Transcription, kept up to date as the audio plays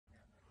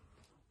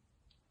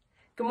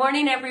Good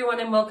morning, everyone,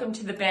 and welcome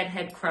to the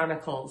Bedhead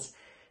Chronicles.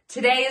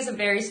 Today is a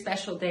very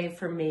special day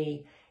for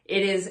me.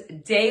 It is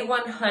day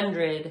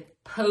 100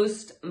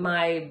 post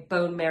my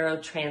bone marrow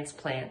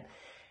transplant.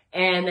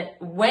 And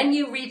when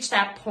you reach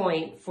that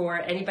point, for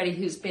anybody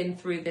who's been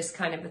through this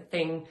kind of a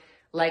thing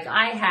like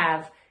I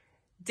have,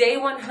 day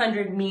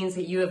 100 means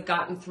that you have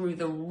gotten through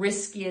the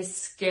riskiest,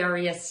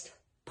 scariest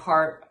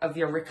part of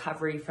your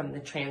recovery from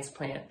the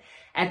transplant.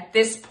 At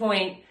this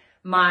point,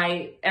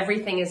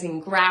 everything is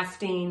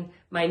en-grafting,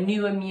 my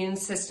new immune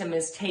system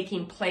is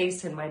taking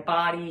place in my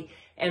body,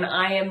 and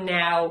I am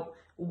now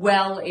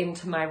well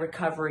into my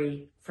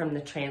recovery from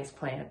the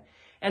transplant.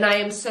 And I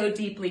am so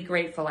deeply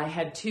grateful. I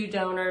had two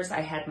donors.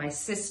 I had my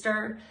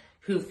sister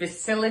who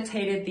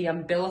facilitated the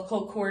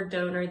umbilical cord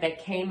donor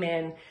that came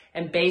in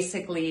and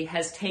basically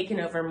has taken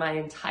over my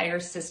entire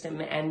system.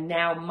 And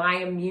now my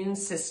immune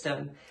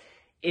system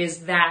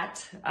is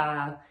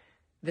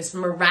this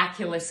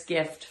miraculous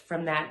gift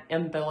from that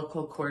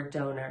umbilical cord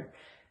donor.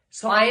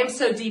 So I am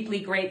so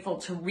deeply grateful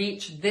to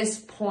reach this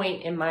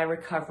point in my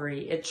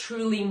recovery. It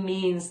truly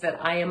means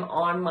that I am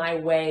on my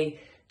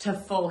way to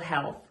full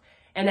health.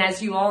 And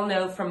as you all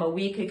know from a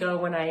week ago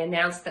when I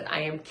announced that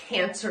I am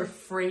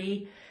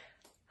cancer-free,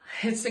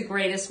 it's the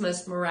greatest,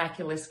 most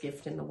miraculous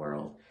gift in the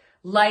world.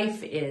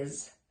 Life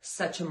is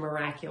such a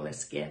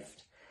miraculous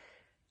gift.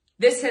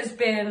 This has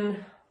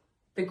been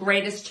the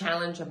greatest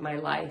challenge of my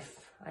life.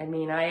 I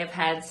mean, I have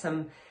had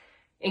some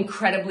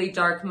incredibly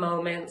dark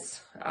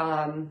moments.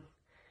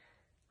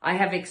 I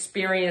have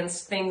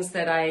experienced things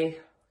that I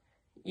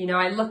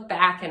look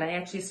back and I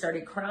actually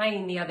started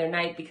crying the other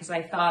night because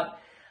I thought,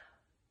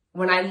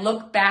 when I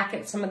look back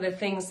at some of the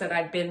things that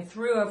I've been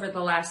through over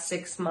the last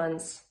 6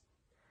 months,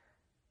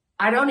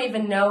 I don't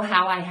even know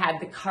how I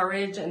had the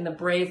courage and the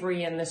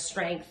bravery and the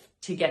strength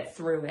to get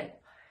through it.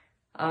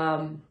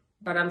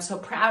 But I'm so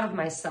proud of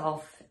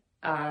myself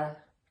to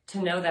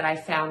know that I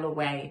found a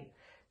way.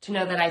 To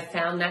know that I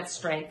found that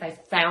strength, I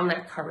found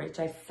that courage,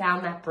 I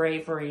found that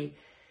bravery,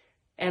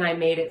 and I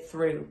made it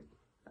through.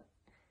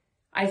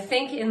 I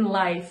think in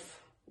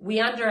life, we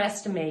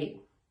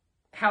underestimate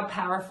how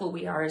powerful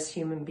we are as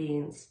human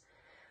beings.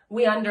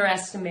 We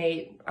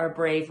underestimate our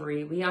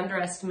bravery, we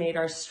underestimate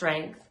our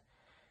strength,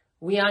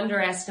 we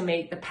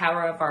underestimate the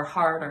power of our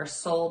heart, our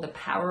soul, the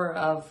power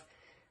of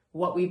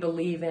what we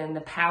believe in, the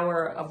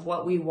power of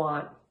what we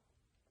want.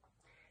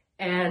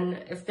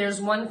 And if there's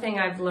one thing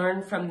I've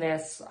learned from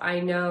this, I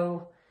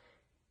know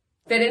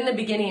that in the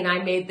beginning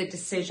I made the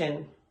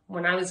decision.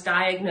 When I was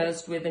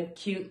diagnosed with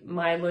acute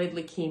myeloid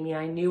leukemia,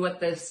 I knew what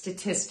the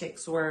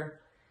statistics were.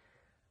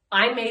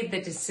 I made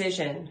the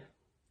decision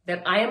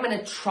that I am going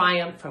to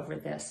triumph over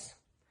this.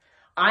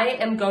 I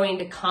am going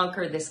to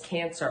conquer this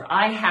cancer.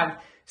 I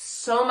have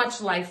so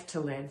much life to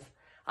live.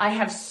 I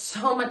have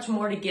so much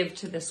more to give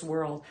to this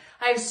world.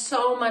 I have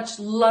so much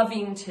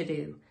loving to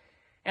do.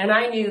 And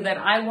I knew that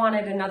I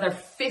wanted another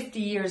 50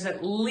 years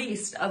at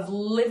least of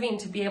living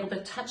to be able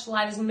to touch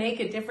lives, make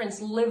a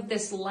difference, live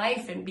this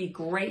life and be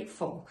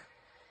grateful.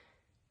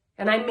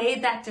 And I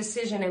made that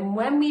decision. And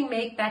when we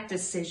make that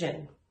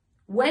decision,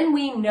 when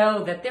we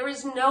know that there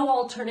is no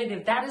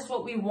alternative, that is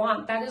what we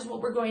want, that is what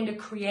we're going to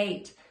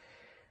create,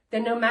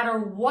 then no matter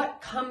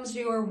what comes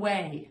your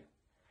way,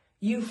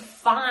 you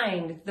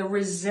find the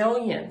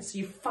resilience,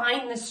 you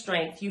find the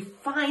strength, you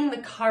find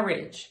the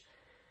courage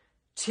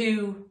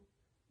to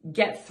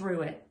get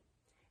through it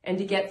and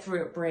to get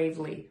through it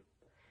bravely.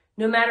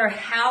 No matter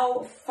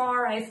how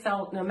far I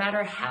felt, no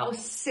matter how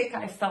sick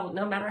I felt,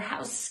 no matter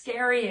how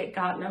scary it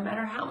got, no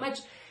matter how much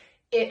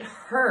it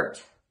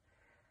hurt,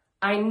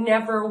 I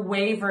never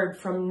wavered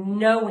from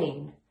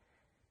knowing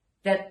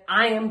that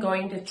I am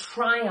going to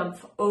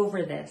triumph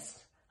over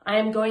this. I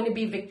am going to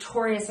be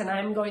victorious and I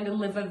am going to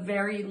live a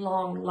very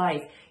long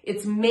life.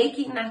 It's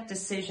making that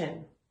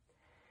decision.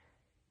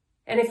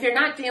 And if you're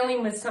not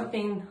dealing with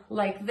something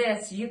like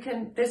this,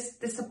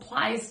 this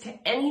applies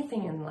to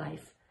anything in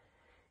life.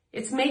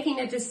 It's making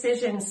a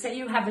decision. Say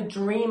you have a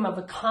dream of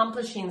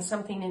accomplishing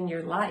something in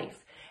your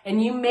life,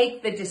 and you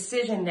make the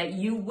decision that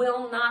you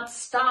will not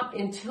stop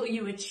until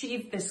you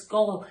achieve this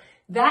goal.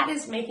 That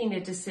is making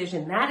a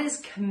decision. That is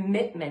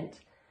commitment.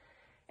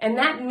 And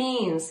that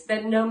means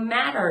that no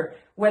matter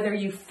whether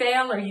you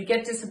fail or you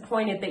get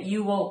disappointed, that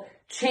you will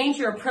change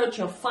your approach,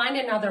 you'll find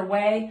another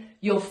way,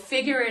 you'll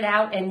figure it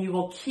out, and you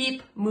will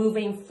keep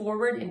moving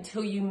forward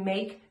until you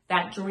make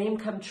that dream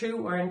come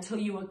true or until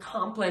you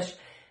accomplish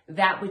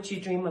that which you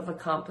dream of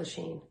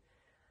accomplishing.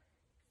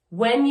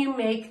 When you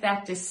make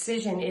that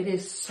decision, it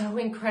is so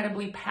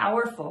incredibly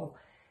powerful.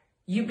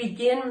 You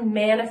begin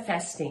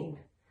manifesting,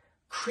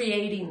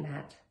 creating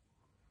that,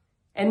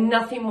 and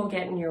nothing will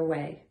get in your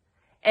way.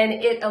 And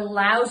it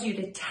allows you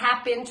to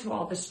tap into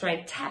all the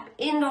strength, tap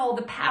into all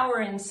the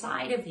power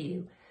inside of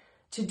you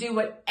to do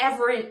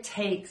whatever it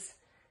takes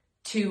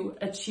to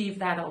achieve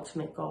that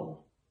ultimate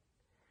goal.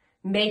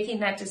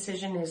 Making that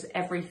decision is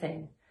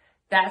everything.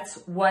 That's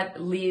what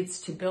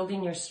leads to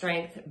building your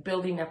strength,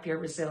 building up your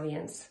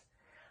resilience.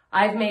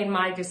 I've made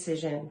my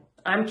decision.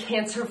 I'm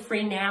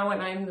cancer-free now,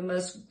 and I'm the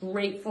most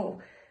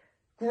grateful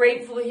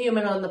grateful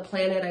human on the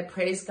planet. I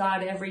praise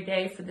God every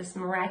day for this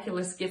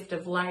miraculous gift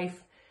of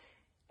life.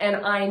 And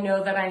I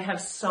know that I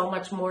have so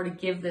much more to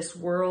give this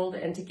world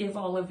and to give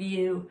all of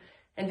you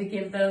and to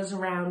give those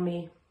around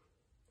me.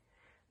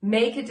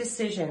 Make a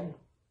decision.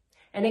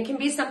 And it can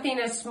be something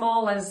as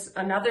small as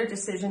another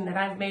decision that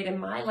I've made in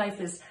my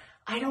life is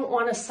I don't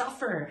want to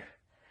suffer.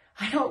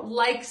 I don't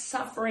like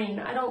suffering.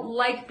 I don't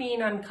like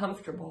being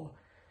uncomfortable.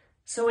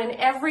 So in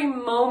every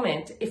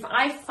moment, if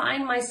I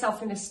find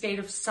myself in a state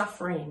of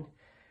suffering,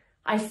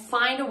 I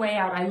find a way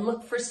out. I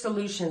look for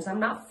solutions. I'm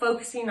not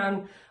focusing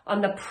on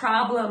the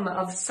problem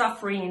of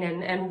suffering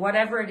and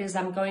whatever it is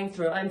I'm going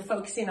through. I'm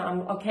focusing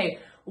on, okay,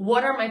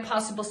 what are my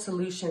possible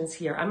solutions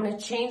here? I'm going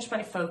to change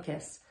my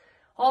focus.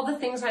 All the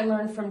things I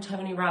learned from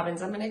Tony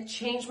Robbins, I'm going to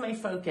change my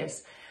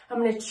focus. I'm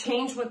going to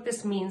change what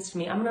this means to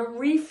me. I'm going to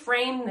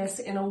reframe this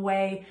in a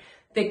way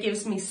that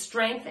gives me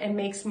strength and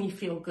makes me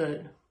feel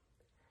good.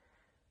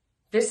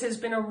 This has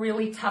been a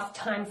really tough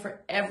time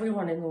for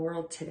everyone in the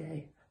world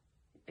today.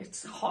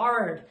 It's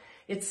hard.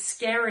 It's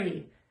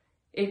scary.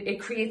 It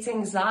creates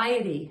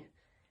anxiety.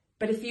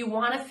 But if you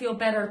want to feel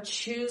better,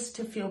 choose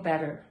to feel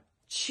better.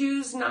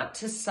 Choose not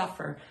to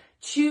suffer.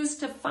 Choose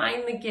to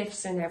find the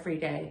gifts in every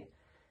day.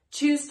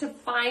 Choose to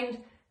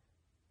find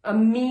a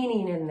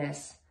meaning in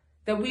this,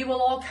 that we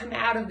will all come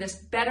out of this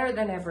better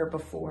than ever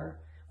before,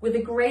 with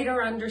a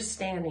greater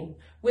understanding,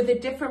 with a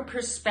different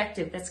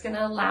perspective that's going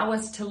to allow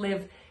us to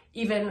live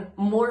even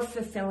more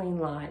fulfilling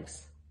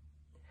lives.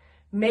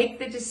 Make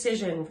the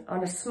decision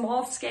on a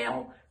small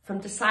scale from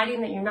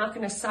deciding that you're not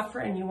going to suffer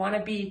and you want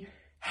to be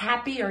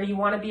happy or you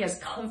want to be as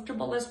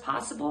comfortable as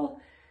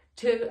possible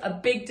to a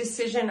big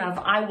decision of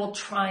I will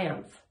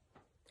triumph.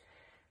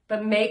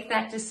 But make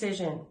that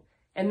decision.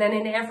 And then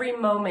in every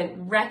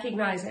moment,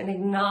 recognize and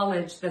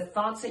acknowledge the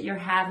thoughts that you're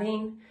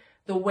having,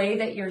 the way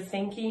that you're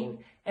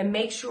thinking, and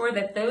make sure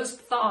that those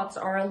thoughts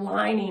are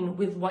aligning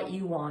with what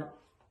you want.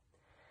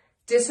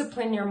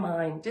 Discipline your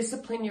mind,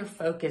 discipline your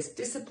focus,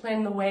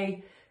 discipline the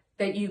way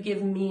that you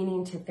give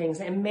meaning to things,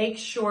 and make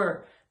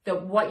sure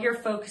that what you're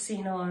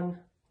focusing on,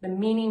 the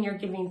meaning you're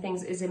giving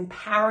things, is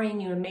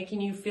empowering you and making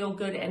you feel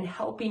good and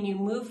helping you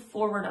move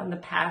forward on the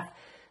path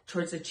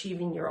towards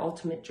achieving your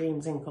ultimate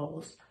dreams and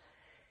goals.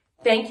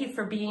 Thank you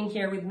for being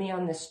here with me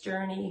on this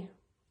journey.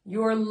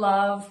 Your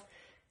love,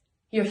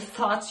 your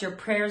thoughts, your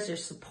prayers, your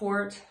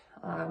support,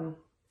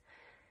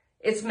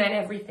 it's meant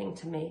everything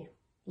to me.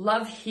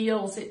 Love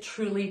heals, it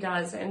truly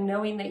does. And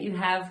knowing that you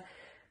have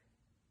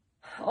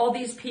all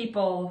these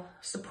people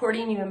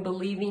supporting you and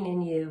believing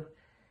in you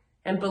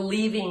and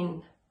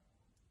believing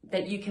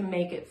that you can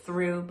make it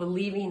through,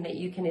 believing that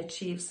you can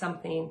achieve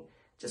something,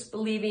 just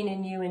believing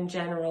in you in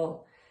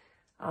general.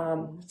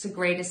 It's the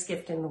greatest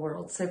gift in the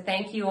world. So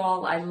thank you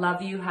all. I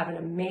love you. Have an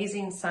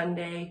amazing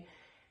Sunday.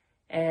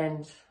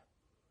 And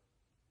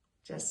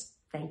just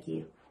thank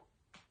you.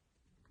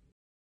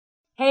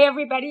 Hey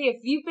everybody,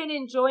 if you've been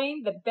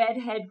enjoying the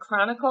Bedhead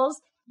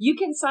Chronicles, you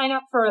can sign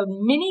up for a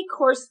mini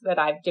course that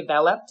I've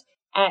developed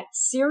at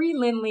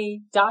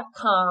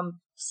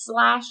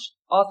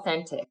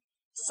sirilinley.com/authentic.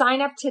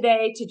 Sign up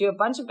today to do a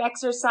bunch of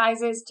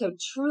exercises to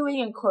truly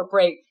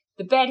incorporate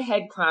the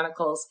Bedhead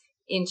Chronicles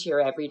into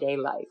your everyday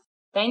life.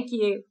 Thank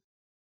you.